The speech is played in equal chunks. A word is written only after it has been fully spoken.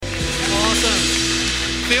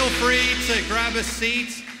Feel free to grab a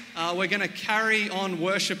seat. We're going to carry on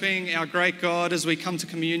worshiping our great God as we come to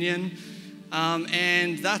communion.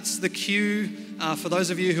 And that's the cue for those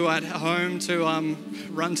of you who are at home to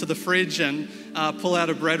run to the fridge and pull out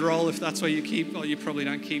a bread roll if that's where you keep, or you probably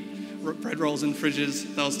don't keep bread rolls in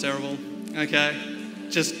fridges. That was terrible. Okay,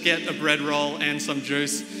 just get a bread roll and some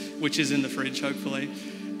juice, which is in the fridge, hopefully.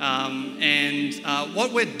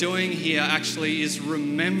 What we're doing here actually is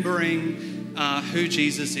remembering who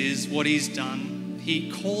Jesus is, what he's done.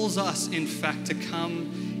 He calls us, in fact, to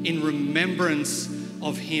come in remembrance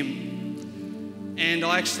of him. And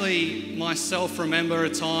I actually myself remember a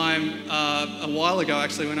time a while ago,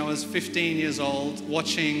 actually, when I was 15 years old,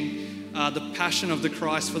 watching The Passion of the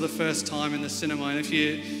Christ for the first time in the cinema. And if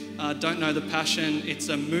you don't know The Passion, it's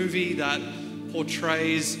a movie that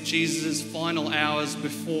portrays Jesus' final hours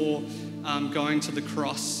before going to the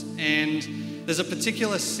cross. And there's a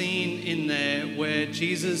particular scene in there where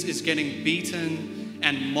Jesus is getting beaten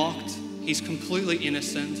and mocked. He's completely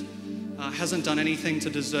innocent, hasn't done anything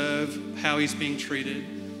to deserve how he's being treated.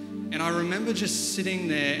 And I remember just sitting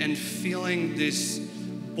there and feeling this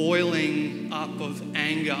boiling up of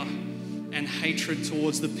anger and hatred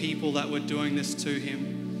towards the people that were doing this to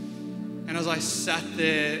him. And as I sat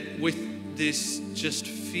there with this just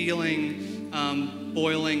feeling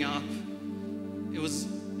boiling up, it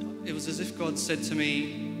was as if God said to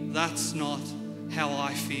me, that's not how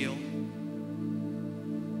I feel.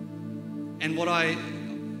 And what I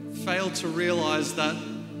failed to realize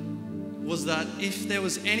was that if there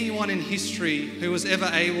was anyone in history who was ever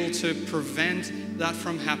able to prevent that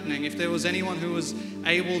from happening, if there was anyone who was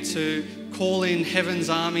able to call in heaven's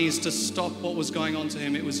armies to stop what was going on to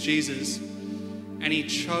him, it was Jesus. And he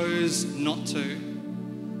chose not to.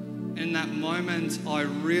 In that moment, I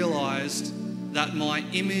realized that my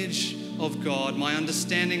image of God, my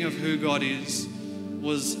understanding of who God is,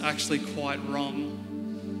 was actually quite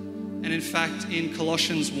wrong. And in fact, in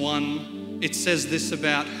Colossians 1, it says this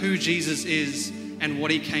about who Jesus is and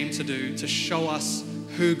what he came to do, to show us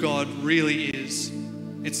who God really is.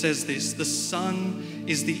 It says this: the Son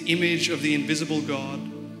is the image of the invisible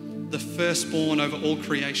God, the firstborn over all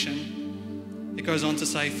creation. It goes on to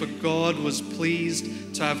say, for God was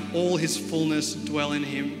pleased to have all his fullness dwell in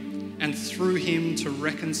him, and through him to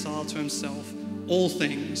reconcile to himself all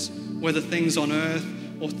things, whether things on earth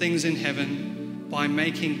or things in heaven, by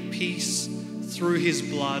making peace through his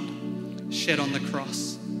blood shed on the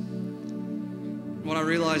cross. What I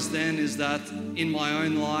realized then is that in my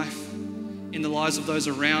own life, in the lives of those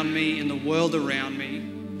around me, in the world around me,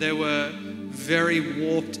 there were very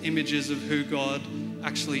warped images of who God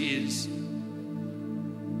actually is.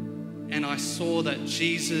 And I saw that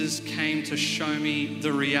Jesus came to show me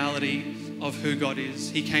the reality of who God is.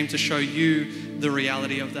 He came to show you the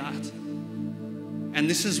reality of that. And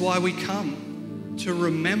this is why we come, to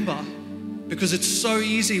remember, because it's so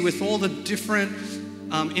easy with all the different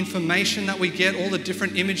information that we get, all the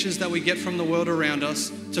different images that we get from the world around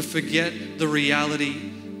us, to forget the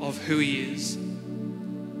reality of who he is.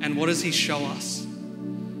 And what does he show us?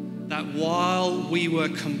 That while we were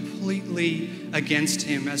completely against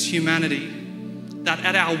him as humanity, that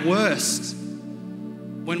at our worst,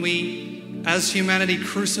 when we as humanity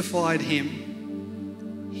crucified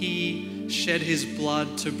him, he shed his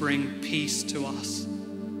blood to bring peace to us.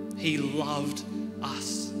 He loved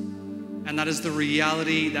us. And that is the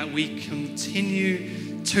reality that we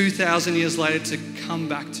continue 2,000 years later to come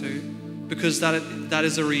back to, because that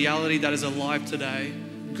is a reality that is alive today.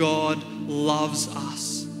 God loves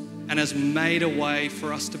us and has made a way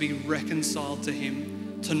for us to be reconciled to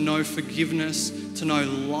him, to know forgiveness, to know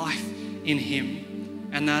life in him.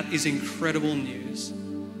 And that is incredible news.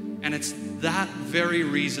 And it's that very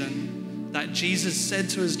reason that Jesus said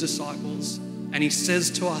to his disciples, and he says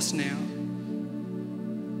to us now,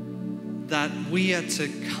 that we are to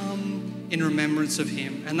come in remembrance of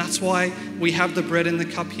him. And that's why we have the bread and the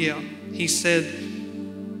cup here. He said,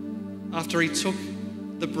 after he took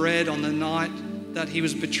the bread on the night that he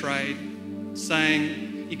was betrayed,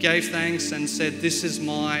 saying, he gave thanks and said, this is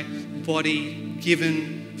my body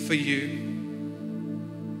given for you.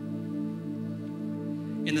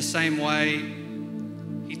 In the same way,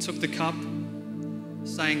 he took the cup,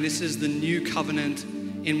 saying, this is the new covenant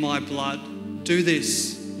in my blood. Do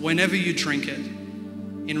this whenever you drink it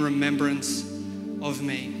in remembrance of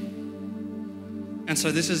me. And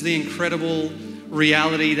so this is the incredible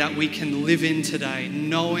reality that we can live in today,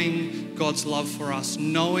 knowing God's love for us,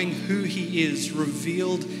 knowing who he is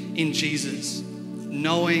revealed in Jesus,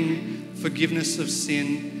 knowing forgiveness of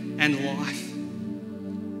sin and life.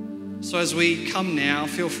 So as we come now,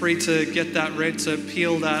 feel free to get that red, to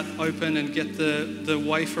peel that open and get the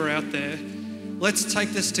wafer out there. Let's take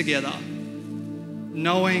this together,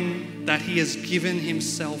 knowing that he has given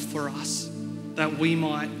himself for us, that we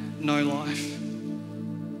might know life.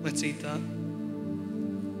 Let's eat that.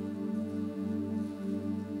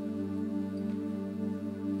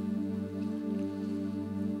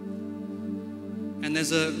 And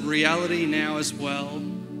there's a reality now as well.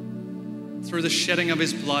 Through the shedding of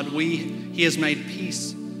his blood, he has made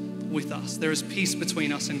peace with us. There is peace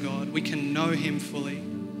between us and God. We can know him fully.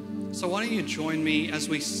 So why don't you join me as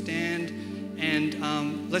we stand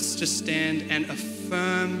and let's just stand and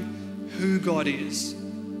affirm who God is,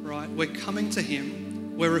 right? We're coming to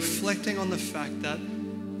him. We're reflecting on the fact that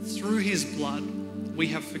through his blood, we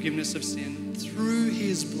have forgiveness of sin. Through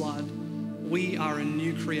his blood, we are a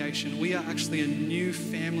new creation. We are actually a new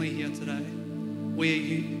family here today. We are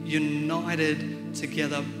united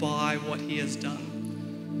together by what he has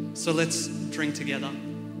done. So let's drink together.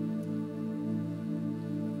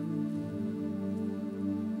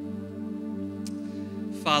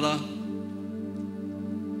 Father,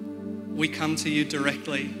 we come to you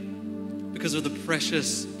directly because of the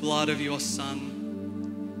precious blood of your Son,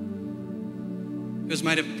 who has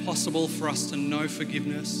made it possible for us to know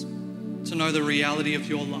forgiveness, to know the reality of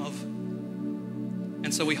your love.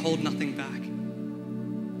 And so we hold nothing back.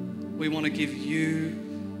 We want to give you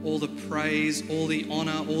all the praise, all the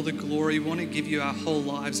honor, all the glory. We want to give you our whole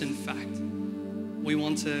lives, in fact. We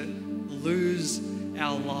want to lose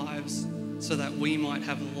our lives so that we might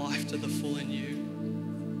have life to the full in you.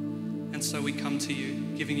 And so we come to you,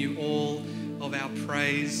 giving you all of our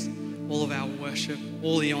praise, all of our worship,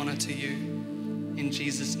 all the honor to you. In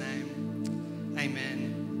Jesus' name,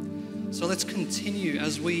 amen. So let's continue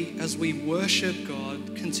as we worship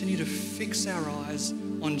God, continue to fix our eyes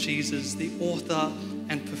on Jesus, the author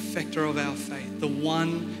and perfecter of our faith, the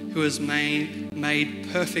one who has made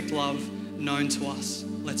perfect love known to us.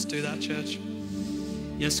 Let's do that, church.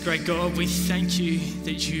 Yes, great God, we thank you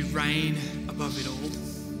that you reign above it all.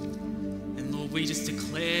 And Lord, we just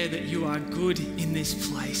declare that you are good in this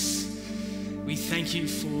place. We thank you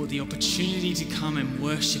for the opportunity to come and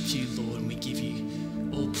worship you, Lord, and we give you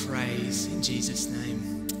all praise in Jesus'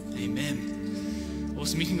 name. Amen.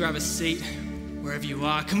 Awesome. You can grab a seat wherever you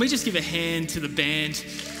are. Can we just give a hand to the band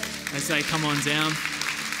as they come on down?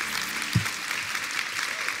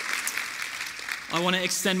 I want to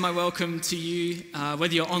extend my welcome to you,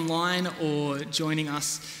 whether you're online or joining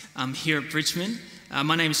us here at Bridgman.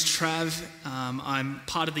 My name is Trav. I'm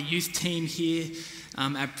part of the youth team here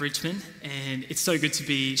at Bridgman, and it's so good to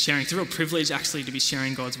be sharing. It's a real privilege, actually, to be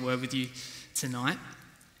sharing God's word with you tonight.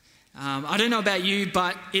 I don't know about you,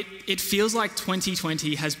 but it feels like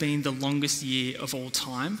 2020 has been the longest year of all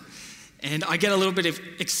time. And I get a little bit of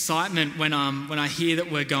excitement when I hear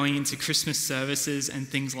that we're going into Christmas services and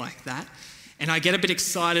things like that. And I get a bit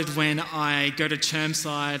excited when I go to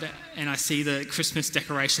Chermside and I see the Christmas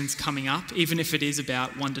decorations coming up, even if it is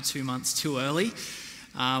about 1 to 2 months too early.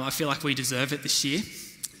 I feel like we deserve it this year.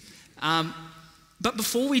 But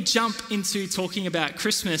before we jump into talking about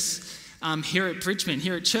Christmas here at Bridgman,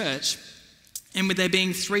 here at church, and with there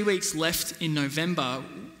being 3 weeks left in November,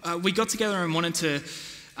 we got together and wanted to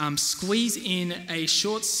squeeze in a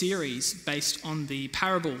short series based on the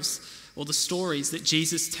parables or the stories that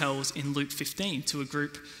Jesus tells in Luke 15 to a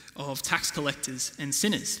group of tax collectors and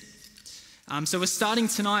sinners. So we're starting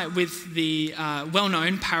tonight with the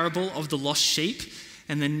well-known parable of the lost sheep,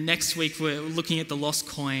 and then next week we're looking at the lost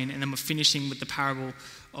coin, and then we're finishing with the parable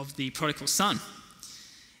of the prodigal son.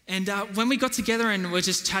 And when we got together and we're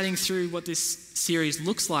just chatting through what this series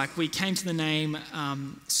looks like, we came to the name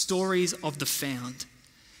Stories of the Found.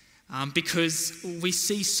 Because we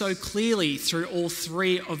see so clearly through all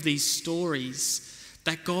three of these stories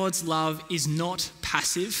that God's love is not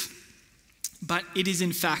passive, but it is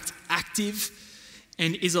in fact active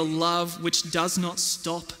and is a love which does not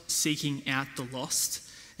stop seeking out the lost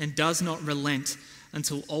and does not relent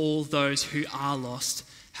until all those who are lost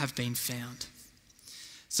have been found.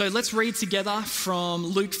 So let's read together from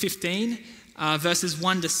Luke 15, verses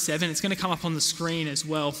 1 to 7. It's going to come up on the screen as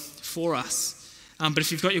well for us. But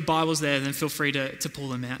if you've got your Bibles there, then feel free to pull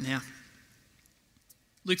them out now.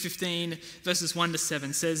 Luke 15, verses 1 to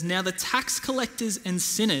 7 says, "Now the tax collectors and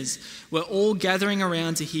sinners were all gathering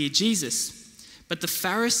around to hear Jesus. But the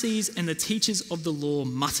Pharisees and the teachers of the law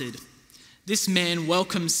muttered, 'This man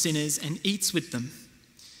welcomes sinners and eats with them.'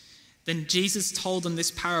 Then Jesus told them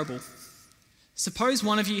this parable. 'Suppose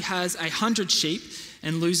one of you has 100 sheep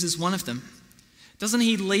and loses one of them. Doesn't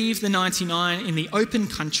he leave the 99 in the open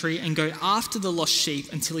country and go after the lost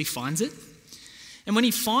sheep until he finds it? And when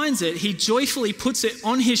he finds it, he joyfully puts it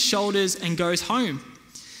on his shoulders and goes home.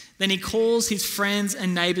 Then he calls his friends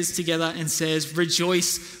and neighbors together and says,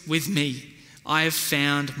 "Rejoice with me. I have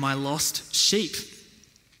found my lost sheep."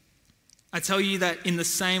 I tell you that in the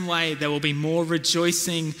same way, there will be more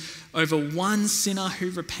rejoicing over one sinner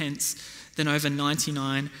who repents than over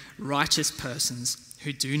 99 righteous persons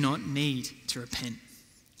who do not need to repent.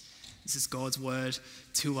 This is God's word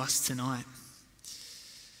to us tonight.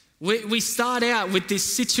 We start out with this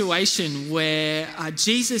situation where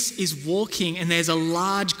Jesus is walking and there's a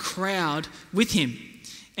large crowd with him.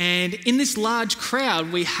 And in this large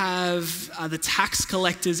crowd, we have the tax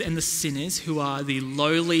collectors and the sinners, who are the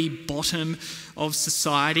lowly bottom of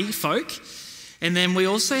society folk. And then we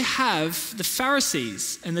also have the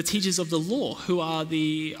Pharisees and the teachers of the law, who are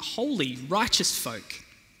the holy, righteous folk.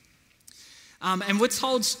 And we're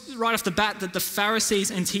told right off the bat that the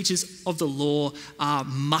Pharisees and teachers of the law are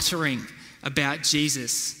muttering about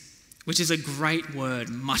Jesus, which is a great word,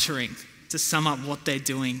 muttering, to sum up what they're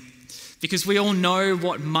doing. Because we all know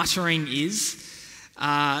what muttering is.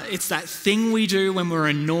 It's that thing we do when we're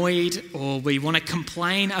annoyed or we want to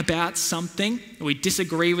complain about something, or we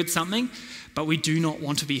disagree with something, but we do not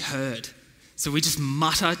want to be heard. So we just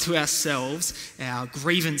mutter to ourselves our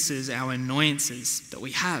grievances, our annoyances that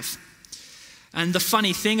we have. And the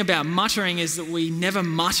funny thing about muttering is that we never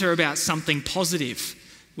mutter about something positive.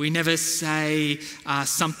 We never say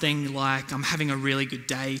something like, "I'm having a really good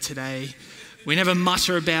day today." We never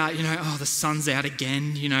mutter about, "Oh, the sun's out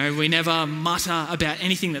again." We never mutter about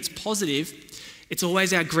anything that's positive. It's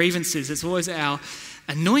always our grievances. It's always our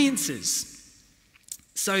annoyances.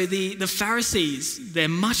 So the Pharisees, they're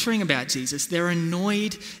muttering about Jesus. They're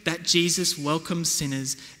annoyed that Jesus welcomes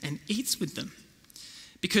sinners and eats with them.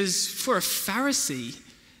 Because for a Pharisee,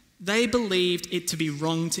 they believed it to be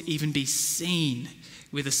wrong to even be seen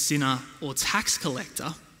with a sinner or tax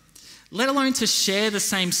collector, let alone to share the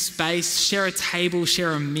same space, share a table,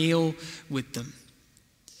 share a meal with them.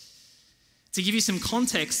 To give you some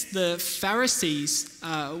context, the Pharisees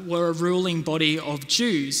were a ruling body of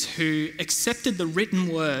Jews who accepted the written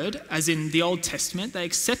word, as in the Old Testament. They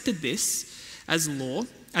accepted this as law,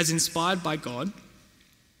 as inspired by God.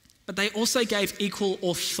 But they also gave equal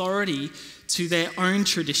authority to their own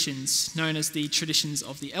traditions, known as the traditions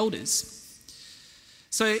of the elders.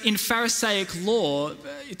 So in Pharisaic law,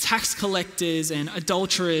 tax collectors and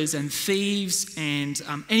adulterers and thieves and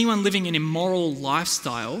anyone living an immoral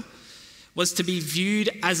lifestyle was to be viewed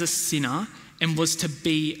as a sinner and was to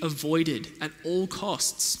be avoided at all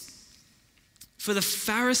costs. For the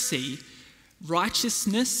Pharisee,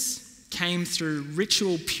 righteousness came through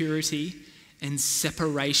ritual purity and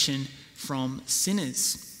separation from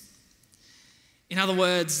sinners. In other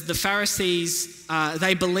words, the Pharisees,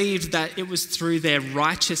 they believed that it was through their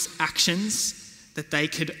righteous actions that they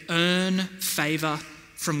could earn favour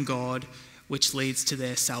from God, which leads to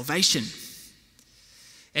their salvation.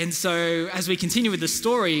 And so as we continue with the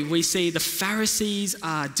story, we see the Pharisees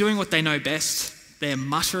are doing what they know best. They're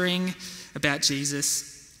muttering about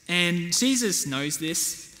Jesus. And Jesus knows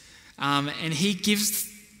this, and he gives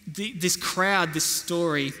this crowd this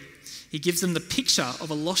story. He gives them the picture of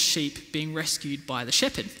a lost sheep being rescued by the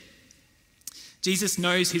shepherd. Jesus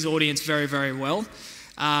knows his audience very, very well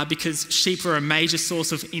because sheep were a major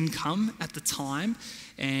source of income at the time,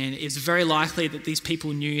 and it's very likely that these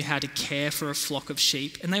people knew how to care for a flock of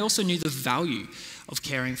sheep, and they also knew the value of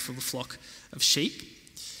caring for a flock of sheep.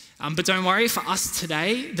 But don't worry, for us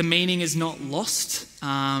today, the meaning is not lost,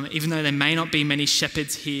 even though there may not be many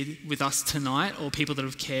shepherds here with us tonight or people that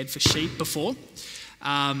have cared for sheep before.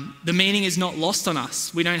 The meaning is not lost on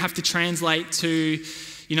us. We don't have to translate to,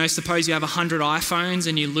 suppose you have 100 iPhones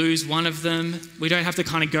and you lose one of them. We don't have to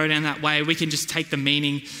kind of go down that way. We can just take the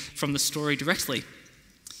meaning from the story directly.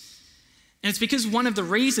 And it's because one of the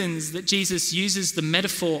reasons that Jesus uses the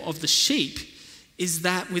metaphor of the sheep is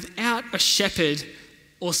that without a shepherd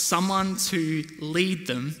or someone to lead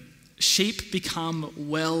them, sheep become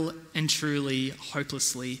well and truly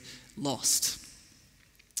hopelessly lost.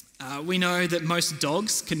 We know that most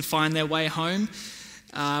dogs can find their way home.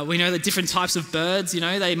 We know that different types of birds,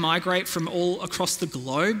 they migrate from all across the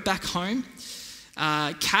globe back home.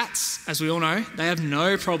 Cats, as we all know, they have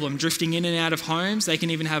no problem drifting in and out of homes. They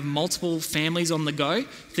can even have multiple families on the go,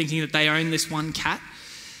 thinking that they own this one cat.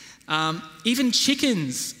 Even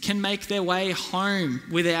chickens can make their way home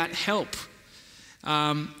without help.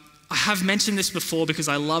 I have mentioned this before because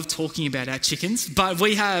I love talking about our chickens, but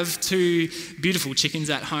we have 2 beautiful chickens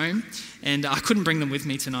at home, and I couldn't bring them with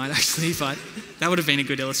me tonight actually, but that would have been a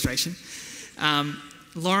good illustration.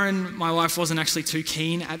 Lauren, my wife, wasn't actually too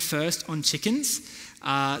keen at first on chickens,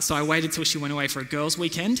 So I waited till she went away for a girls'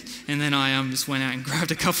 weekend, and then I just went out and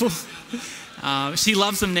grabbed a couple. She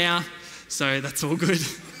loves them now, so that's all good.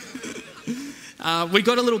 We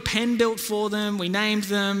got a little pen built for them. We named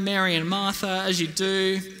them Mary and Martha, as you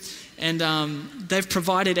do, and they've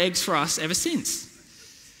provided eggs for us ever since.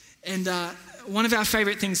 And one of our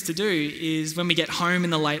favourite things to do is when we get home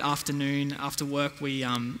in the late afternoon after work, we're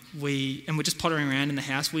just pottering around in the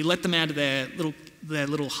house. We let them out of their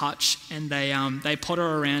little hutch, and they potter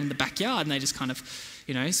around in the backyard, and they just kind of,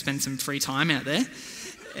 spend some free time out there.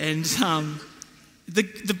 And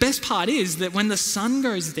the best part is that when the sun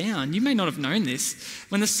goes down, you may not have known this,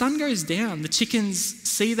 when the sun goes down, the chickens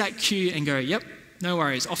see that cue and go, yep, no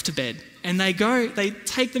worries, off to bed. And they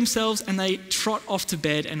take themselves and they trot off to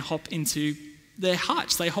bed and hop into their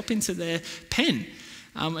hutch. They hop into their pen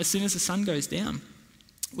as soon as the sun goes down.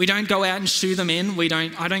 We don't go out and shoo them in.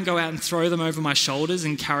 I don't go out and throw them over my shoulders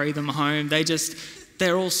and carry them home.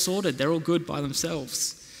 They're all sorted. They're all good by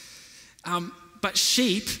themselves. But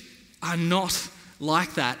sheep are not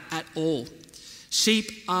like that at all.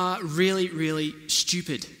 Sheep are really, really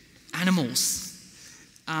stupid animals.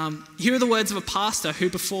 Here are the words of a pastor who,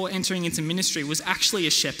 before entering into ministry, was actually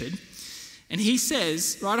a shepherd. And he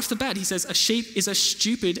says, right off the bat, a sheep is a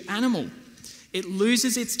stupid animal. It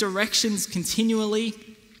loses its directions continually.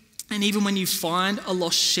 And even when you find a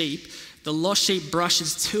lost sheep, the lost sheep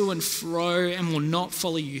brushes to and fro and will not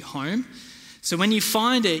follow you home. So when you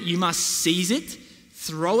find it, you must seize it,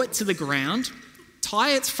 throw it to the ground,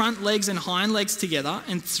 tie its front legs and hind legs together,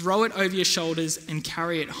 and throw it over your shoulders and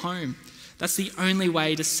carry it home. That's the only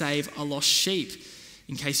way to save a lost sheep.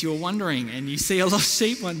 In case you were wondering and you see a lost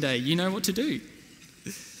sheep one day, you know what to do.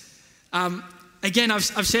 Again,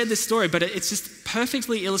 I've shared this story, but it just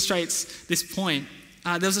perfectly illustrates this point.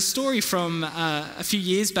 There was a story from a few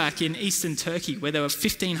years back in eastern Turkey where there were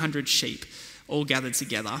 1,500 sheep all gathered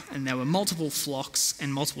together, and there were multiple flocks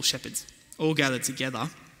and multiple shepherds all gathered together.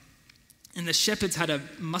 And the shepherds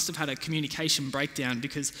must have had a communication breakdown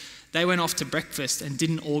because they went off to breakfast and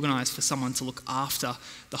didn't organise for someone to look after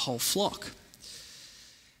the whole flock.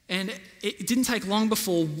 And it didn't take long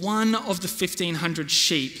before one of the 1,500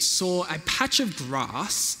 sheep saw a patch of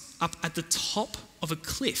grass up at the top of a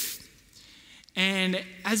cliff. And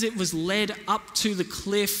as it was led up to the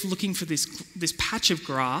cliff looking for this patch of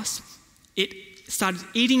grass, it started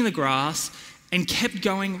eating the grass and kept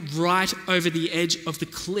going right over the edge of the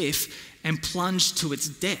cliff and plunged to its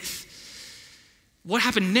death. What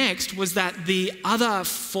happened next was that the other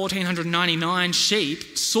 1,499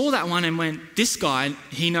 sheep saw that one and went, this guy,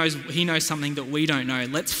 he knows something that we don't know.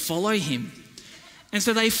 Let's follow him. And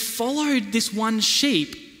so they followed this one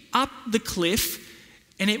sheep up the cliff,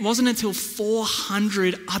 and it wasn't until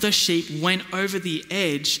 400 other sheep went over the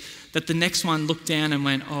edge that the next one looked down and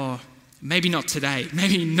went, oh, maybe not today.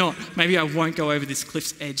 Maybe not. Maybe I won't go over this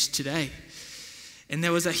cliff's edge today. And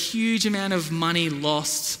there was a huge amount of money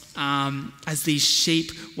lost as these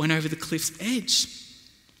sheep went over the cliff's edge.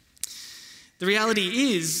 The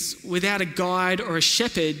reality is, without a guide or a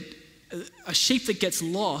shepherd, a sheep that gets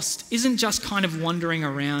lost isn't just kind of wandering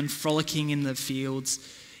around, frolicking in the fields.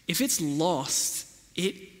 If it's lost,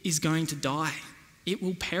 it is going to die. It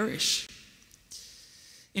will perish.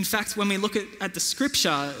 In fact, when we look at the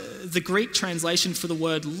scripture, the Greek translation for the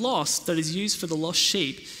word lost that is used for the lost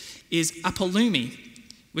sheep is apolumi,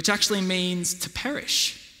 which actually means to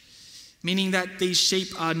perish, meaning that these sheep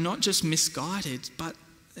are not just misguided, but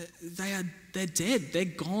they're dead, they're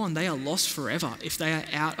gone, they are lost forever if they are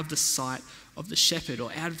out of the sight of the shepherd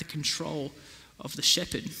or out of the control of the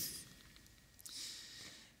shepherd.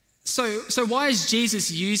 So why is Jesus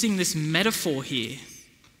using this metaphor here?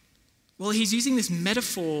 Well, he's using this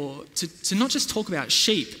metaphor to not just talk about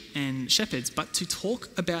sheep and shepherds, but to talk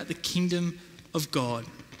about the kingdom of God.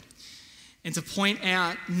 And to point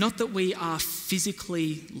out not that we are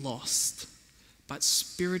physically lost, but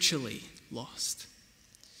spiritually lost.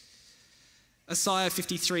 Isaiah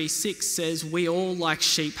 53:6 says, we all like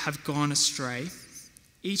sheep have gone astray.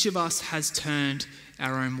 Each of us has turned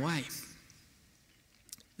our own way.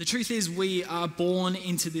 The truth is we are born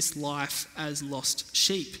into this life as lost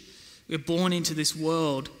sheep. We're born into this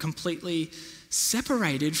world completely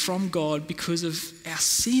separated from God because of our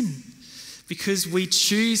sin. Because we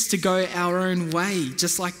choose to go our own way,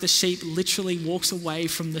 just like the sheep literally walks away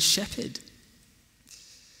from the shepherd.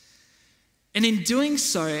 And in doing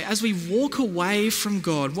so, as we walk away from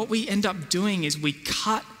God, what we end up doing is we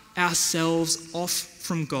cut ourselves off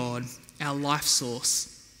from God, our life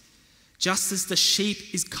source, just as the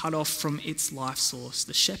sheep is cut off from its life source,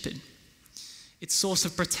 the shepherd. Its source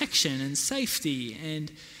of protection and safety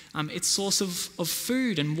and its source of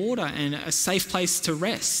food and water and a safe place to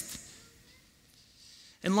rest.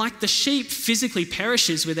 And like the sheep physically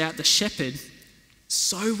perishes without the shepherd,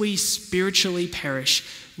 so we spiritually perish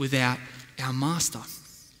without our master.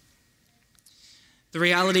 The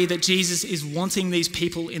reality that Jesus is wanting these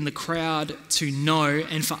people in the crowd to know,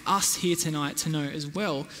 and for us here tonight to know as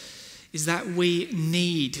well, is that we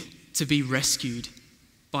need to be rescued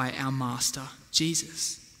by our master,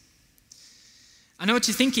 Jesus. I know what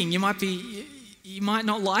you're thinking. You might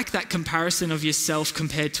not like that comparison of yourself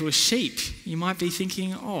compared to a sheep. You might be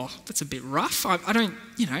thinking, oh, that's a bit rough. I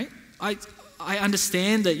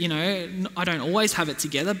understand that, I don't always have it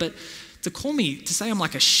together, but to say I'm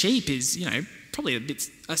like a sheep is, probably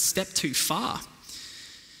a step too far.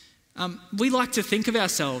 We like to think of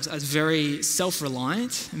ourselves as very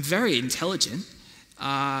self-reliant and very intelligent.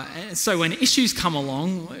 And so when issues come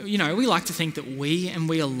along, we like to think that we and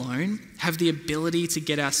we alone have the ability to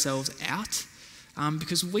get ourselves out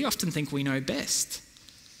because we often think we know best.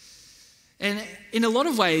 And in a lot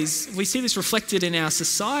of ways, we see this reflected in our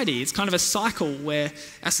society. It's kind of a cycle where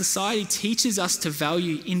our society teaches us to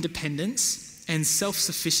value independence and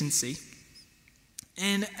self-sufficiency.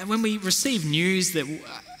 And when we receive news that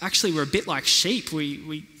actually we're a bit like sheep,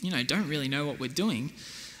 we don't really know what we're doing,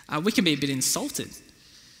 we can be a bit insulted.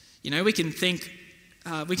 We can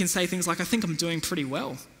say things like, I think I'm doing pretty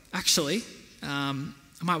well. Actually, I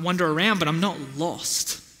might wander around, but I'm not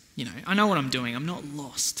lost. I know what I'm doing. I'm not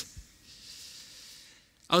lost.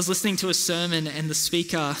 I was listening to a sermon and the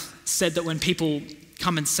speaker said that when people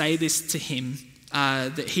come and say this to him,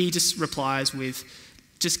 that he just replies with,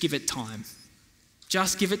 just give it time.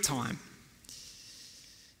 Just give it time.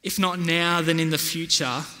 If not now, then in the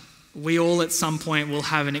future, we all at some point will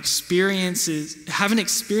have an experience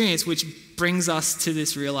which brings us to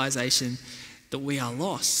this realization that we are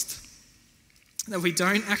lost. That we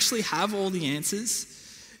don't actually have all the answers,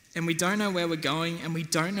 and we don't know where we're going, and we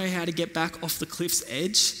don't know how to get back off the cliff's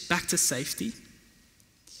edge, back to safety.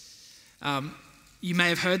 You may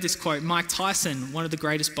have heard this quote. Mike Tyson, one of the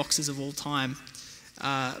greatest boxers of all time,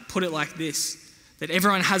 put it like this, that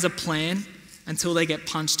everyone has a plan until they get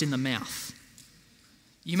punched in the mouth.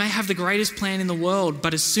 You may have the greatest plan in the world,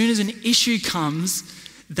 but as soon as an issue comes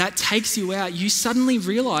that takes you out, you suddenly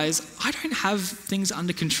realize, I don't have things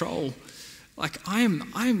under control. Like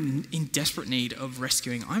I'm in desperate need of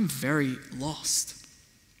rescuing. I'm very lost.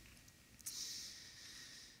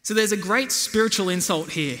 So there's a great spiritual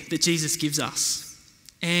insult here that Jesus gives us.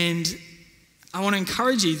 And I want to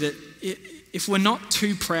encourage you that if we're not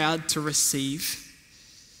too proud to receive,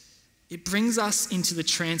 it brings us into the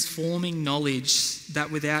transforming knowledge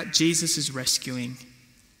that without Jesus' rescuing,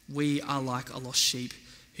 we are like a lost sheep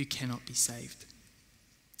who cannot be saved.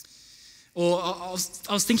 Or I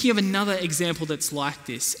was thinking of another example that's like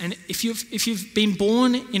this. And if you've been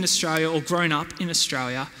born in Australia or grown up in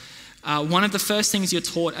Australia, one of the first things you're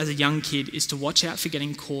taught as a young kid is to watch out for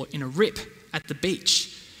getting caught in a rip at the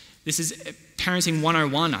beach. This is parenting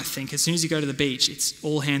 101, I think. As soon as you go to the beach, it's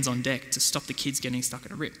all hands on deck to stop the kids getting stuck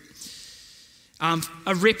in a rip.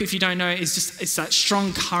 A rip, if you don't know, it's that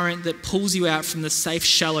strong current that pulls you out from the safe,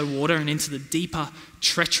 shallow water and into the deeper,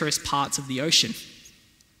 treacherous parts of the ocean.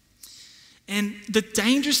 And the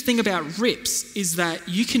dangerous thing about rips is that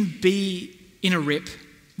you can be in a rip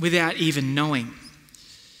without even knowing.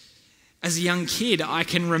 As a young kid, I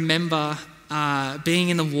can remember being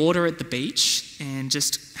in the water at the beach and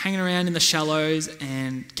just hanging around in the shallows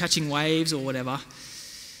and catching waves or whatever.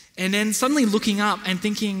 And then suddenly looking up and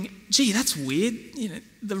thinking, gee, that's weird.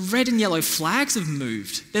 The red and yellow flags have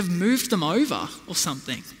moved. They've moved them over or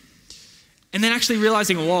something. And then actually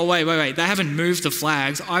realizing, whoa, wait, they haven't moved the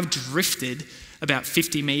flags. I've drifted about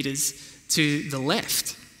 50 meters to the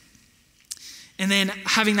left. And then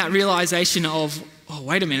having that realization of, oh,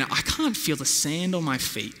 wait a minute, I can't feel the sand on my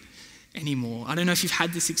feet anymore. I don't know if you've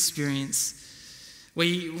had this experience where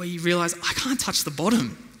you realize, I can't touch the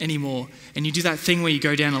bottom anymore. And you do that thing where you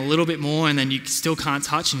go down a little bit more and then you still can't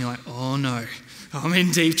touch and you're like, oh no, I'm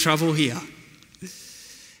in deep trouble here.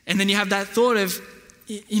 And then you have that thought of,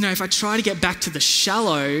 if I try to get back to the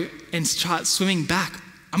shallow and start swimming back,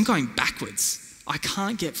 I'm going backwards. I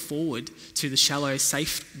can't get forward to the shallow,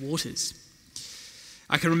 safe waters.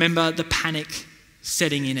 I can remember the panic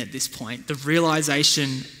setting in at this point, the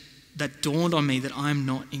realization that dawned on me that I'm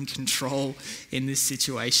not in control in this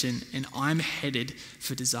situation and I'm headed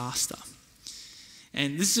for disaster.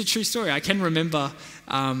 And this is a true story. I can remember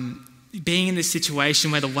being in this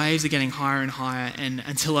situation where the waves are getting higher and higher, and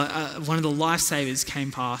until one of the lifesavers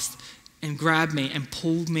came past and grabbed me and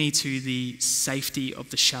pulled me to the safety of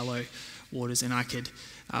the shallow waters, and I could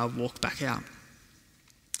walk back out.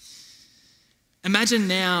 Imagine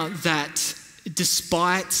now that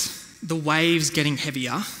despite the waves getting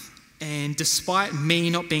heavier and despite me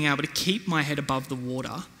not being able to keep my head above the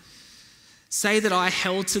water, say that I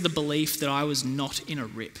held to the belief that I was not in a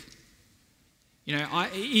rip. You know,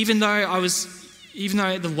 even though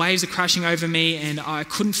the waves are crashing over me and I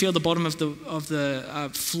couldn't feel the bottom of the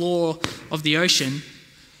floor of the ocean,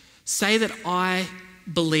 say that I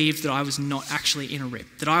believed that I was not actually in a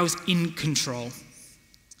rip, that I was in control,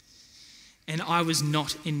 and I was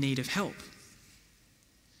not in need of help.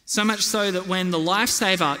 So much so that when the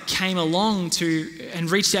lifesaver came along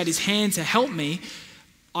and reached out his hand to help me,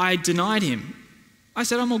 I denied him. I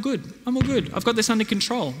said, I'm all good. I've got this under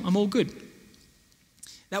control. I'm all good.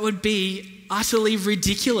 That would be utterly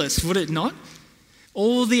ridiculous, would it not?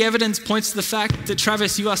 All the evidence points to the fact that,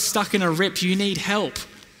 Travis, you are stuck in a rip. You need help.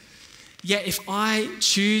 Yet if I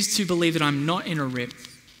choose to believe that I'm not in a rip,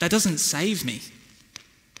 that doesn't save me.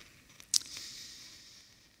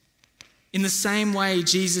 In the same way,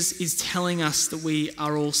 Jesus is telling us that we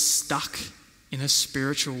are all stuck in a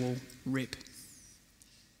spiritual rip.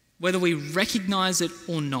 Whether we recognize it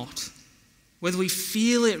or not, whether we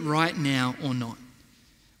feel it right now or not,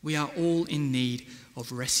 we are all in need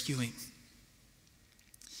of rescuing.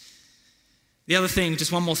 The other thing,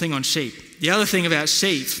 just one more thing on sheep. The other thing about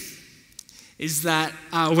sheep is that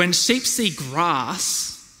when sheep see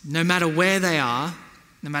grass, no matter where they are,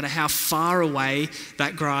 no matter how far away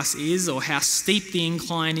that grass is or how steep the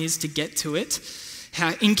incline is to get to it,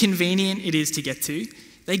 how inconvenient it is to get to,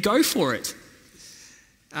 they go for it.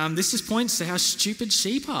 This just points to how stupid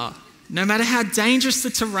sheep are. No matter how dangerous the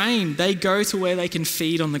terrain, they go to where they can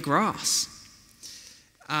feed on the grass.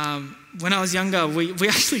 When I was younger, we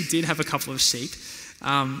actually did have a couple of sheep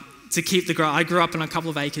to keep the grass. I grew up on a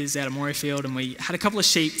couple of acres out of Morayfield, and we had a couple of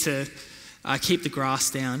sheep to keep the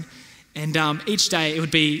grass down. And each day it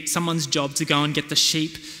would be someone's job to go and get the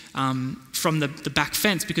sheep from the back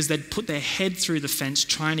fence, because they'd put their head through the fence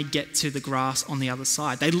trying to get to the grass on the other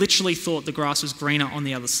side. They literally thought the grass was greener on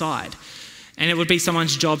the other side. And it would be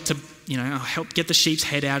someone's job to, help get the sheep's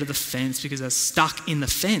head out of the fence because they're stuck in the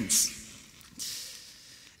fence.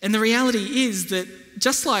 And the reality is that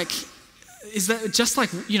just like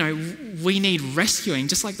we need rescuing,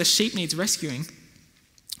 just like the sheep needs rescuing,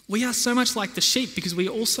 we are so much like the sheep because we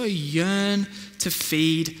also yearn to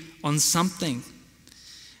feed on something.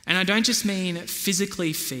 And I don't just mean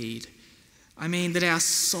physically feed. I mean that our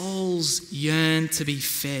souls yearn to be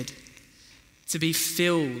fed, to be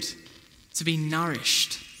filled, to be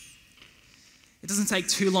nourished. It doesn't take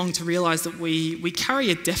too long to realize that we carry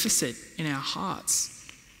a deficit in our hearts.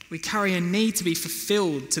 We carry a need to be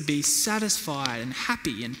fulfilled, to be satisfied and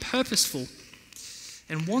happy and purposeful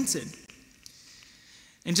and wanted.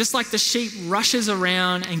 And just like the sheep rushes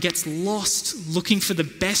around and gets lost looking for the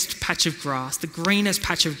best patch of grass, the greenest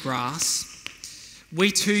patch of grass,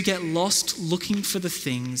 we too get lost looking for the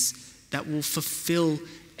things that will fulfill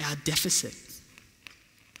our deficit.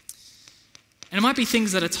 And it might be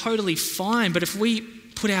things that are totally fine, but if we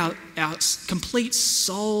put our complete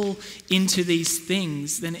soul into these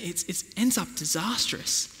things, then it ends up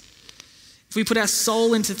disastrous. If we put our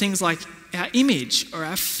soul into things like our image or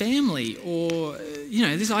our family, or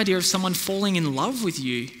this idea of someone falling in love with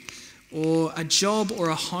you, or a job or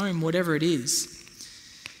a home, whatever it is,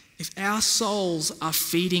 if our souls are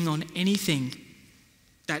feeding on anything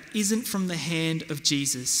that isn't from the hand of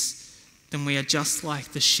Jesus, then we are just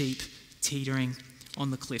like the sheep teetering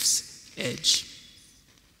on the cliff's edge.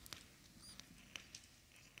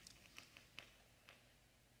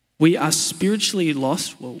 We are spiritually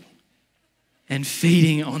lost, and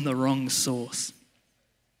feeding on the wrong source.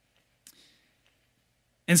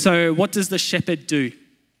 And so what does the shepherd do?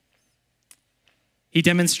 He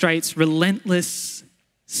demonstrates relentless,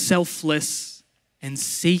 selfless, and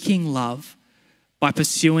seeking love by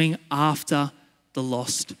pursuing after the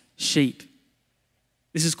lost sheep.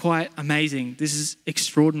 This is quite amazing. This is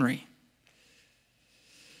extraordinary.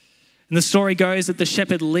 And the story goes that the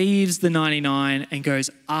shepherd leaves the 99 and goes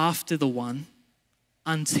after the one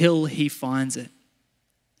until he finds it.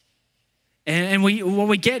 And what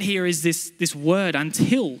we get here is this word,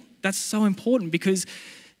 until. That's so important because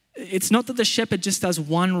it's not that the shepherd just does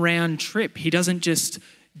one round trip. He doesn't just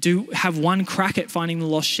have one crack at finding the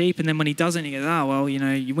lost sheep, and then when he doesn't, he goes,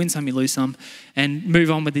 you win some, you lose some, and move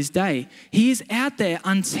on with his day. He is out there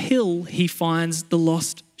until he finds the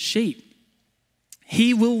lost sheep.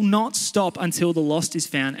 He will not stop until the lost is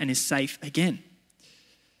found and is safe again.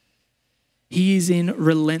 He is in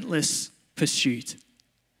relentless pursuit.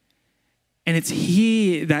 And it's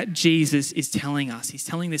here that Jesus is telling us, he's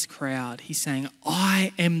telling this crowd, he's saying,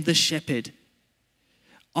 I am the shepherd.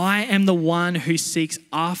 I am the one who seeks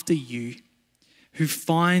after you, who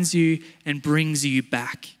finds you and brings you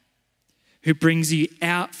back, who brings you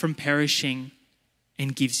out from perishing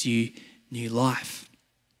and gives you new life.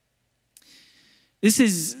 This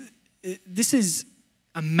is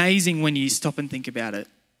amazing when you stop and think about it.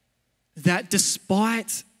 That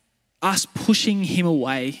despite us pushing him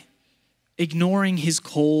away, ignoring his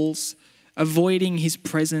calls, avoiding his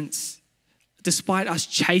presence, despite us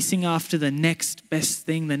chasing after the next best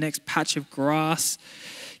thing, the next patch of grass,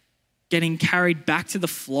 getting carried back to the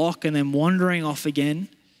flock and then wandering off again,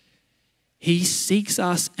 he seeks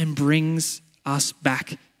us and brings us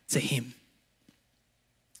back to him.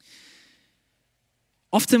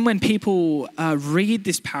 Often when people read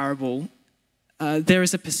this parable, there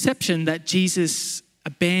is a perception that Jesus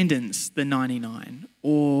abandons the 99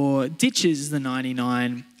 or ditches the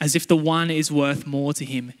 99 as if the one is worth more to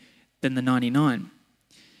him than the 99.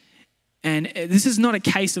 And this is not a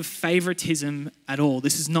case of favoritism at all.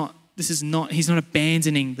 He's not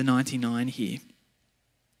abandoning the 99 here.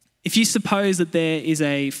 If you suppose that there is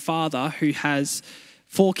a father who has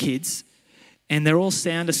 4 kids and they're all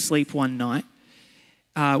sound asleep one night,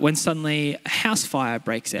 when suddenly a house fire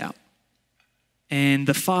breaks out and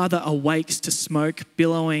the father awakes to smoke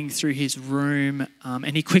billowing through his room,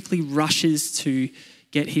 and he quickly rushes to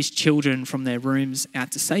get his children from their rooms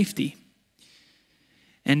out to safety.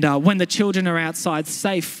 And when the children are outside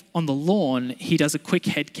safe on the lawn, he does a quick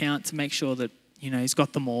head count to make sure that, he's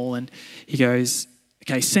got them all. And he goes,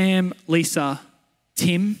 okay, Sam, Lisa,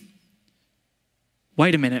 Tim,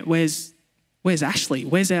 wait a minute, where's Ashley?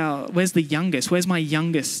 Where's the youngest? Where's my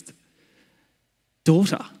youngest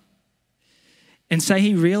daughter? And so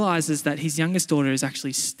he realizes that his youngest daughter is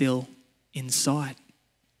actually still inside.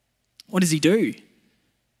 What does he do?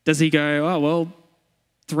 Does he go, oh, well,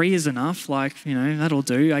 3 is enough, that'll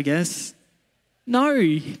do, I guess? No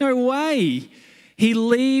way. He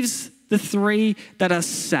leaves the 3 that are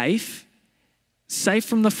safe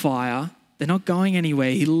from the fire. They're not going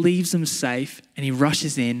anywhere. He leaves them safe and he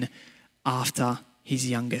rushes in after his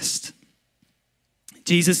youngest.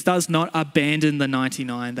 Jesus does not abandon the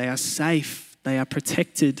 99. They are safe. They are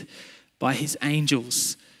protected by his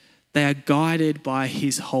angels. They are guided by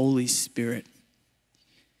his Holy Spirit.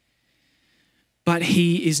 But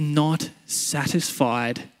he is not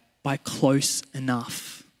satisfied by close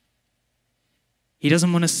enough. He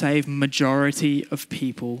doesn't want to save majority of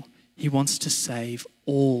people. He wants to save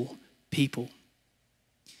all people.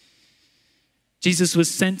 Jesus was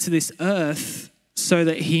sent to this earth so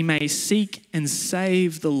that he may seek and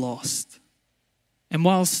save the lost. And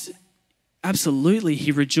whilst absolutely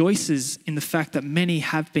he rejoices in the fact that many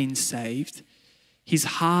have been saved, his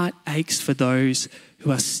heart aches for those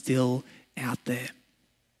who are still out there.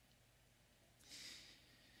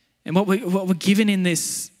 And what we're given in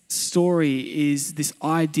this story is this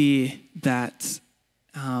idea that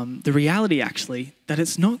the reality actually, that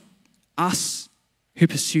it's not us who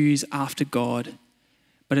pursues after God,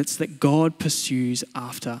 but it's that God pursues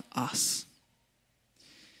after us.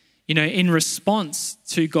 In response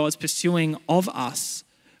to God's pursuing of us,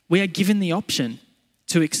 we are given the option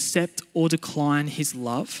to accept or decline his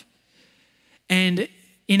love. And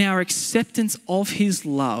in our acceptance of his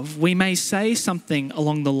love, we may say something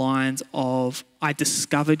along the lines of, I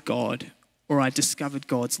discovered God, or I discovered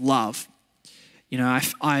God's love.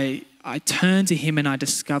 I turned to him and I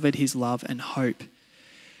discovered his love and hope.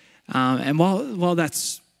 And while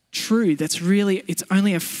that's true, it's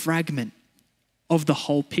only a fragment of the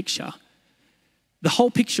whole picture. The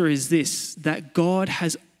whole picture is this, that God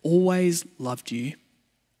has always loved you.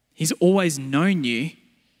 He's always known you,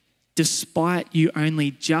 despite you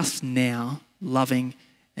only just now loving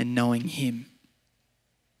and knowing him.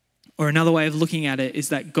 Or another way of looking at it is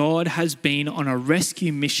that God has been on a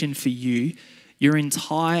rescue mission for you your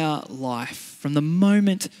entire life, from the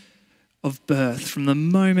moment of birth, from the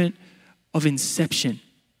moment of inception.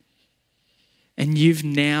 And you've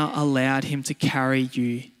now allowed him to carry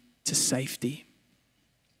you to safety.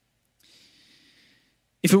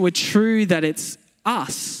 If it were true that it's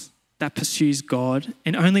us that pursues God,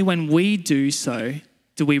 and only when we do so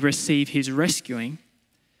do we receive his rescuing,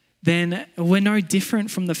 then we're no different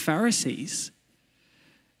from the Pharisees.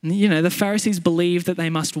 The Pharisees believed that they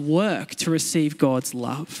must work to receive God's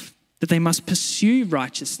love, that they must pursue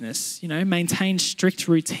righteousness, maintain strict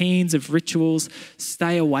routines of rituals,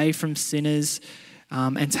 stay away from sinners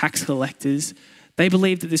and tax collectors. They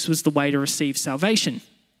believed that this was the way to receive salvation.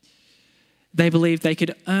 They believed they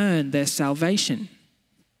could earn their salvation.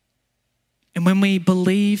 And when we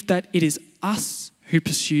believe that it is us who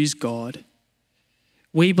pursues God,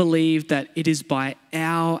 we believe that it is by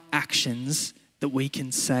our actions that we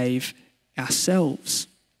can save ourselves.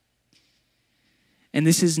 And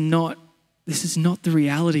this is not the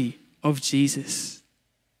reality of Jesus.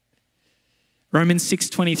 Romans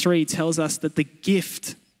 6:23 tells us that the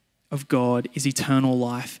gift of God is eternal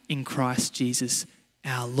life in Christ Jesus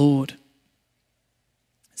our Lord.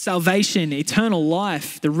 Salvation, eternal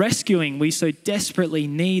life, the rescuing we so desperately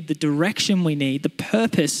need, the direction we need, the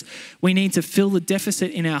purpose we need to fill the deficit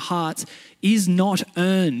in our hearts is not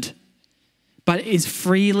earned, but is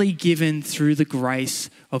freely given through the grace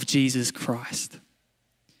of Jesus Christ.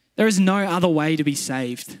 There is no other way to be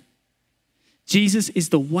saved. Jesus is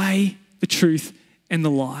the way, the truth, and the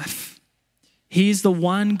life. He is the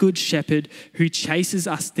one good shepherd who chases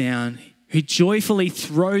us down, who joyfully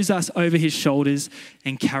throws us over his shoulders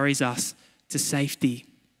and carries us to safety.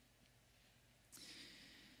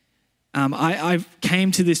 I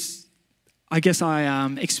came to this, I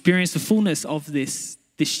experienced the fullness of this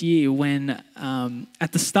year when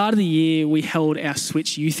at the start of the year we held our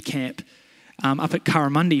Switch youth camp up at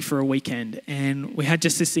Curramundi for a weekend, and we had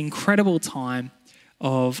just this incredible time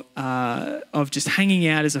of just hanging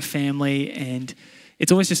out as a family, and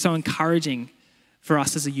it's always just so encouraging for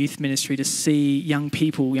us as a youth ministry to see young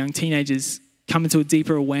people, young teenagers come into a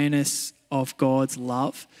deeper awareness of God's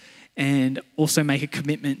love and also make a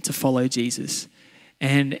commitment to follow Jesus.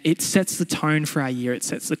 And it sets the tone for our year. It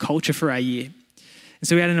sets the culture for our year. And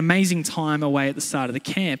so we had an amazing time away at the start of the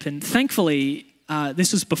camp. And thankfully,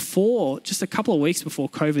 this was just a couple of weeks before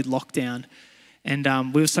COVID lockdown.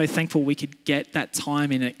 And we were so thankful we could get that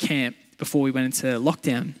time in at camp before we went into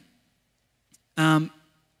lockdown.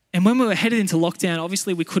 And when we were headed into lockdown,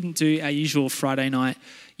 obviously we couldn't do our usual Friday night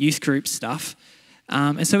youth group stuff.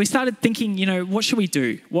 And so we started thinking, what should we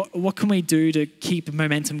do? What can we do to keep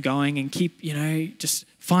momentum going and keep, just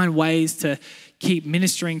find ways to keep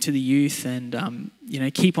ministering to the youth and,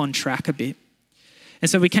 keep on track a bit. And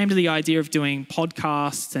so we came to the idea of doing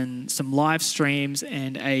podcasts and some live streams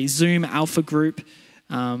and a Zoom alpha group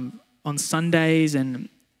on Sundays. And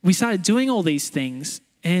we started doing all these things,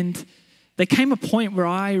 and there came a point where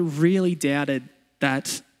I really doubted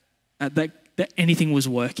that anything was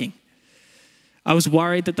working. I was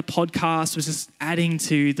worried that the podcast was just adding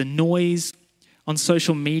to the noise on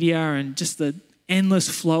social media and just the endless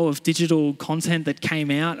flow of digital content that came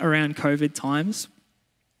out around COVID times.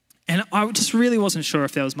 And I just really wasn't sure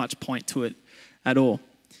if there was much point to it at all.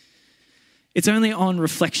 It's only on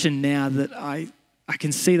reflection now that I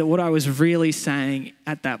can see that what I was really saying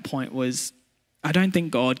at that point was, I don't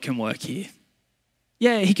think God can work here.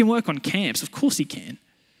 Yeah, he can work on camps. Of course he can.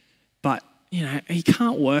 But, he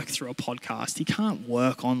can't work through a podcast. He can't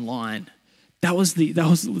work online. That was the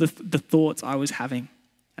thoughts I was having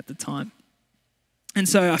at the time. And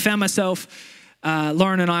so I found myself,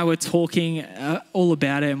 Lauren and I were talking all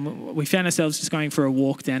about it, and we found ourselves just going for a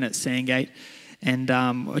walk down at Sandgate, and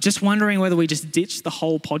we're just wondering whether we just ditch the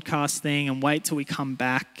whole podcast thing and wait till we come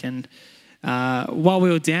back. And while we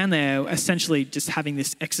were down there, essentially just having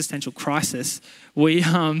this existential crisis,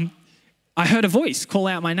 I heard a voice call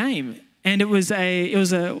out my name, and it was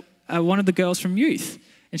one of the girls from youth,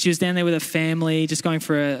 and she was down there with her family, just going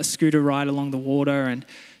for a scooter ride along the water. And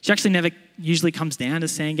she actually never usually comes down to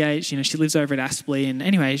Sandgate. She lives over at Aspley, and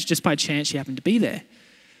anyway, just by chance she happened to be there.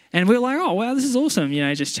 And we were like, oh wow, this is awesome,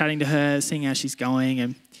 just chatting to her, seeing how she's going.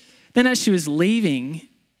 And then as she was leaving,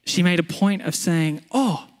 she made a point of saying,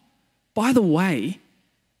 oh, by the way,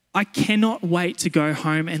 I cannot wait to go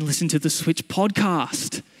home and listen to the Switch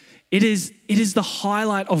podcast. It is the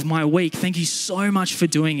highlight of my week. Thank you so much for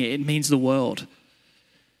doing it. It means the world.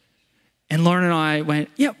 And Lauren and I went,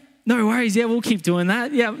 yep, no worries. Yeah, we'll keep doing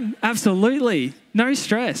that. Yeah, absolutely. No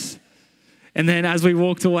stress. And then as we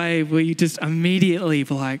walked away, we just immediately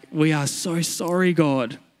were like, we are so sorry,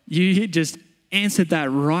 God. You just answered that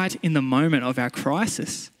right in the moment of our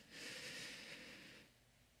crisis.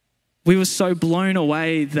 We were so blown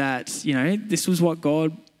away that, this was what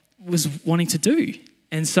God was wanting to do.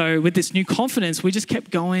 And so with this new confidence, we just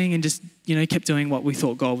kept going and just, kept doing what we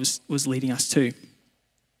thought God was leading us to.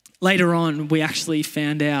 Later on, we actually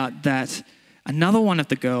found out that another one of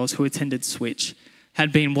the girls who attended Switch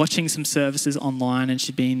had been watching some services online, and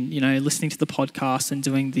she'd been, listening to the podcast and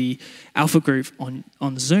doing the alpha group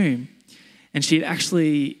on Zoom. And she had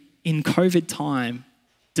actually, in COVID time,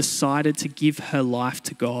 decided to give her life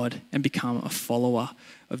to God and become a follower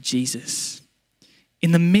of Jesus.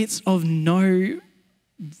 In the midst of no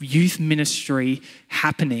youth ministry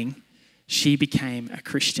happening, she became a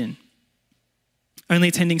Christian. Only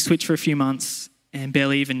attending Switch for a few months and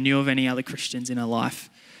barely even knew of any other Christians in her life,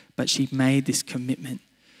 but she made this commitment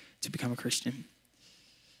to become a Christian.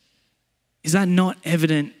 Is that not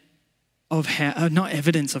evident of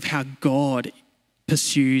how God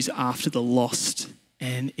pursues after the lost.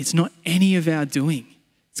 And it's not any of our doing.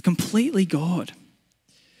 It's completely God.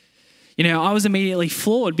 You know, I was immediately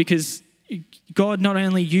floored because God not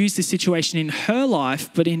only used this situation in her life,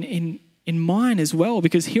 but in mine as well,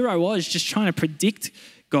 because here I was just trying to predict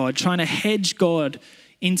God, trying to hedge God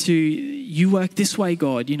into, you work this way,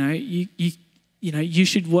 God. You know, you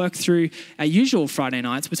should work through our usual Friday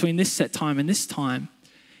nights between this set time and this time,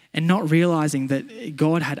 and not realizing that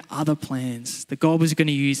God had other plans, that God was going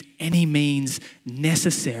to use any means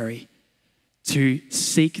necessary to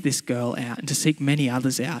seek this girl out and to seek many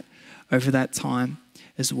others out over that time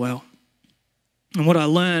as well. And what I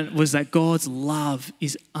learned was that God's love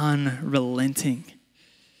is unrelenting.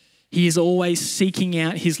 He is always seeking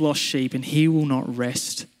out his lost sheep, and he will not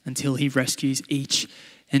rest until he rescues each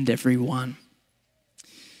and every one.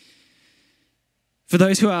 For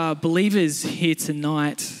those who are believers here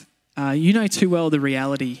tonight, you know too well the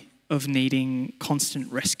reality of needing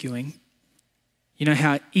constant rescuing. You know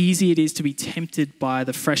how easy it is to be tempted by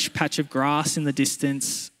the fresh patch of grass in the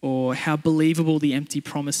distance, or how believable the empty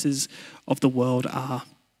promises of the world are.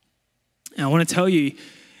 And I want to tell you,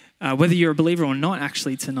 whether you're a believer or not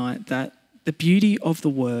actually tonight, that the beauty of the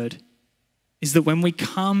word is that when we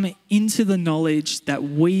come into the knowledge that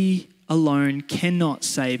we alone cannot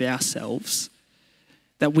save ourselves,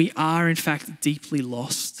 that we are in fact deeply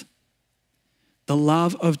lost, the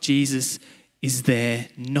love of Jesus is there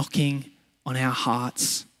knocking on our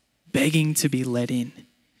hearts, begging to be let in.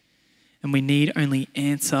 And we need only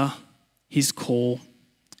answer his call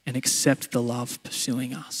and accept the love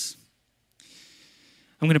pursuing us.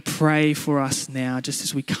 I'm going to pray for us now, just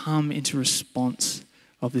as we come into response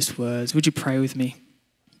of this words. Would you pray with me?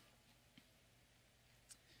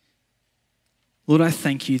 Lord, I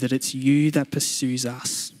thank you that it's you that pursues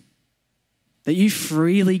us, that you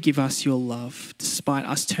freely give us your love despite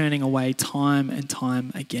us turning away time and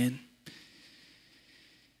time again.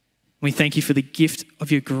 We thank you for the gift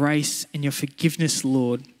of your grace and your forgiveness,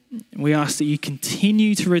 Lord. We ask that you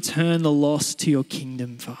continue to return the lost to your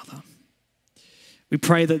kingdom, Father. We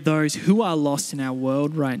pray that those who are lost in our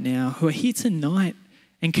world right now, who are here tonight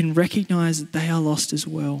and can recognize that they are lost as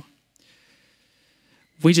well,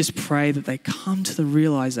 we just pray that they come to the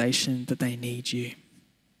realization that they need you,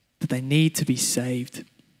 that they need to be saved,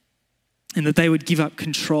 and that they would give up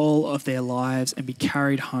control of their lives and be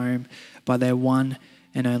carried home by their one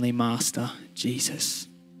and only Master, Jesus.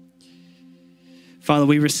 Father,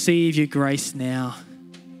 we receive your grace now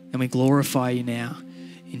and we glorify you now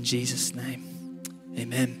in Jesus' name.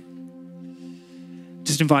 Amen.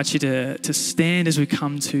 Just invite you to stand as we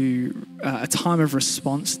come to a time of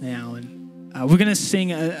response now. And we're going to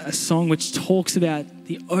sing a song which talks about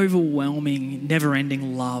the overwhelming,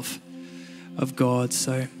 never-ending love of God.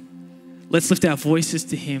 So let's lift our voices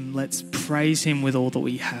to him. Let's praise him with all that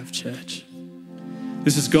we have, church.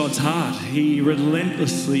 This is God's heart. He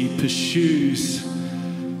relentlessly pursues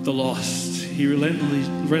the lost. He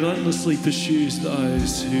relentlessly pursues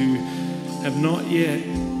those who have not yet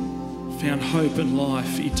found hope and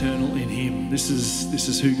life eternal in him. This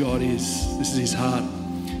is who God is. This is his heart.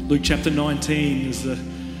 Luke chapter 19 is the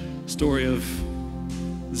story of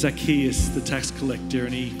Zacchaeus, the tax collector,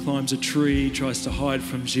 and he climbs a tree, tries to hide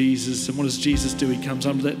from Jesus. And what does Jesus do? He comes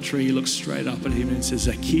under that tree, he looks straight up at him and says,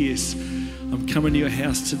 Zacchaeus, I'm coming to your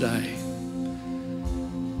house today.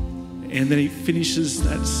 And then he finishes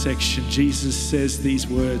that section. Jesus says these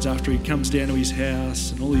words after he comes down to his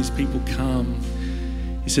house and all these people come.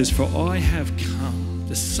 He says, for I have come,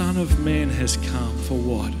 the Son of Man has come for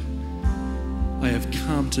what? I have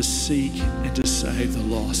come to seek and to save the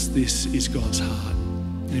lost. This is God's heart.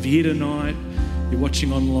 And if you're here tonight, you're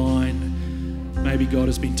watching online, maybe God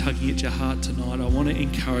has been tugging at your heart tonight, I want to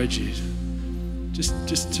encourage you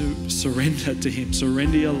just to surrender to him,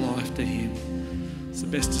 surrender your life to him. It's the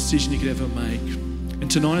best decision you could ever make. And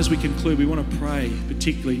tonight as we conclude, we want to pray,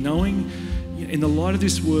 particularly knowing, in the light of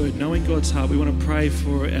this word, knowing God's heart, we want to pray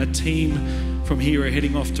for our team from here are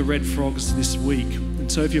heading off to Red Frogs this week.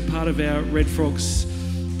 And so if you're part of our Red Frogs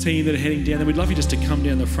team that are heading down there, we'd love you just to come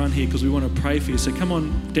down the front here because we want to pray for you. So come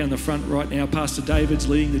on down the front right now. Pastor David's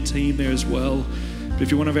leading the team there as well. But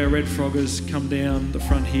if you're one of our Red Froggers, come down the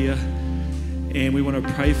front here. And we want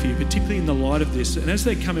to pray for you, particularly in the light of this. And as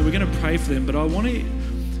they come in, we're going to pray for them. But I want to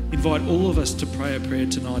invite all of us to pray a prayer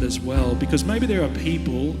tonight as well, because maybe there are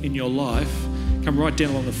people in your life, come right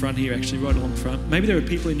down along the front here, actually, right along the front. Maybe there are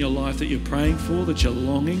people in your life that you're praying for, that you're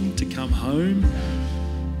longing to come home,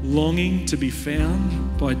 longing to be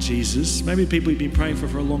found by Jesus. Maybe people you've been praying for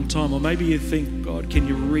a long time, or maybe you think, God, can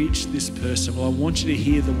you reach this person? Well, I want you to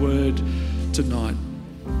hear the word tonight.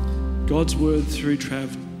 God's word through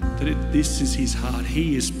Trav, that this is his heart.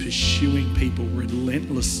 He is pursuing people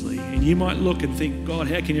relentlessly. And you might look and think, God,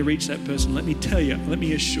 how can you reach that person? Let me tell you, let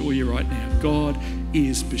me assure you right now, God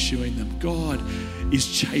is pursuing them. God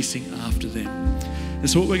is chasing after them. And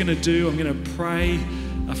so what we're going to do, I'm going to pray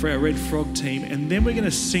for our Red Frog team, and then we're going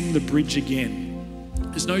to sing the bridge again.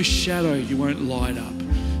 There's no shadow you won't light up,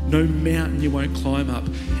 no mountain you won't climb up.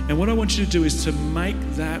 And what I want you to do is to make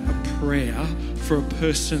that a prayer for a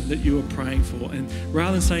person that you are praying for. And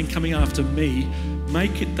rather than saying, coming after me,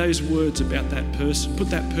 make it those words about that person. Put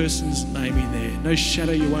that person's name in there. No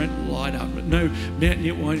shadow you won't light up, no mountain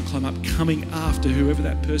you won't climb up, coming after whoever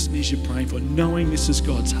that person is you're praying for, knowing this is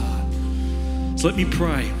God's heart. So let me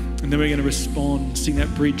pray, and then we're going to respond, sing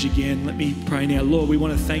that bridge again. Let me pray now. Lord, we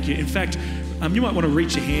want to thank you. In fact, you might want to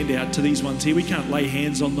reach your hand out to these ones here. We can't lay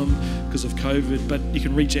hands on them because of COVID, but you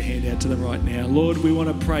can reach your hand out to them right now. Lord, we want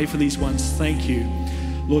to pray for these ones. Thank you,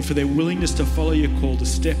 Lord, for their willingness to follow your call, to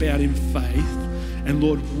step out in faith. And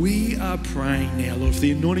Lord, we are praying now, Lord, for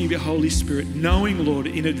the anointing of your Holy Spirit, knowing, Lord,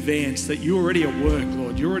 in advance that you're already at work,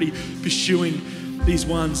 Lord. You're already pursuing these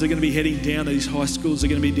ones. They're going to be heading down to these high schools. They're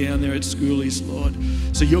going to be down there at schoolies, Lord.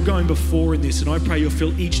 So you're going before in this, and I pray you'll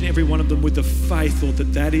fill each and every one of them with the faith, Lord,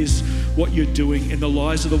 that is what you're doing in the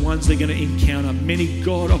lives of the ones they're going to encounter. Many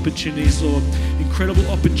God opportunities, Lord, incredible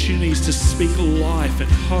opportunities to speak life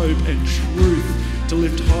and hope and truth, to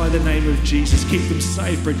lift high the name of Jesus. Keep them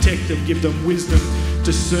safe, protect them, give them wisdom,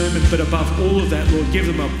 discernment, but above all of that, Lord, give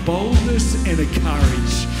them a boldness and a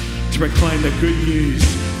courage to proclaim the good news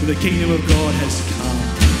that the kingdom of God has come.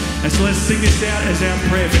 And so let's sing this out as our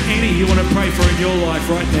prayer for any you want to pray for in your life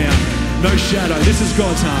right now. No shadow. This is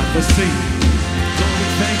God's heart. Let's sing. Lord, we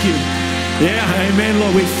thank you. Yeah, amen,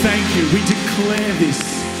 Lord. We thank you. We declare this.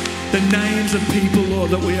 The names of people,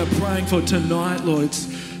 Lord, that we are praying for tonight, Lord. It's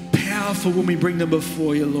powerful when we bring them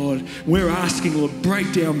before you, Lord. We're asking, Lord,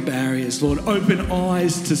 break down barriers, Lord. Open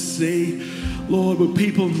eyes to see. Lord, will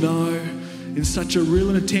people know in such a real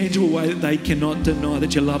and a tangible way that they cannot deny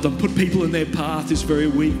that you love them. Put people in their path this very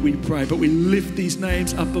week, we pray. But we lift these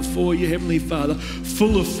names up before you, Heavenly Father,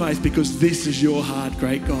 full of faith, because this is your heart,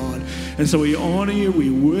 great God. And so we honour you, we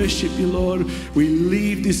worship you, Lord. We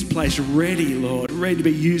leave this place ready, Lord, ready to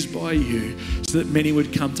be used by you, so that many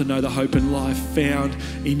would come to know the hope and life found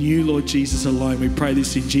in you, Lord Jesus alone. We pray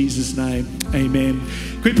this in Jesus' name. Amen.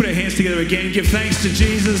 Can we put our hands together again, give thanks to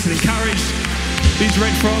Jesus, and encourage these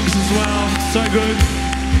Red Frogs as well. So good.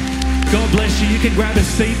 God bless you. You can grab a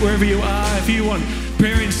seat wherever you are. If you want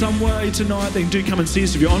prayer in some way tonight, then do come and see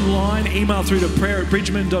us. If you're online, email through to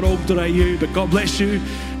prayer@bridgman.org.au. But God bless you.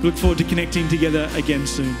 Look forward to connecting together again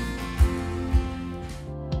soon.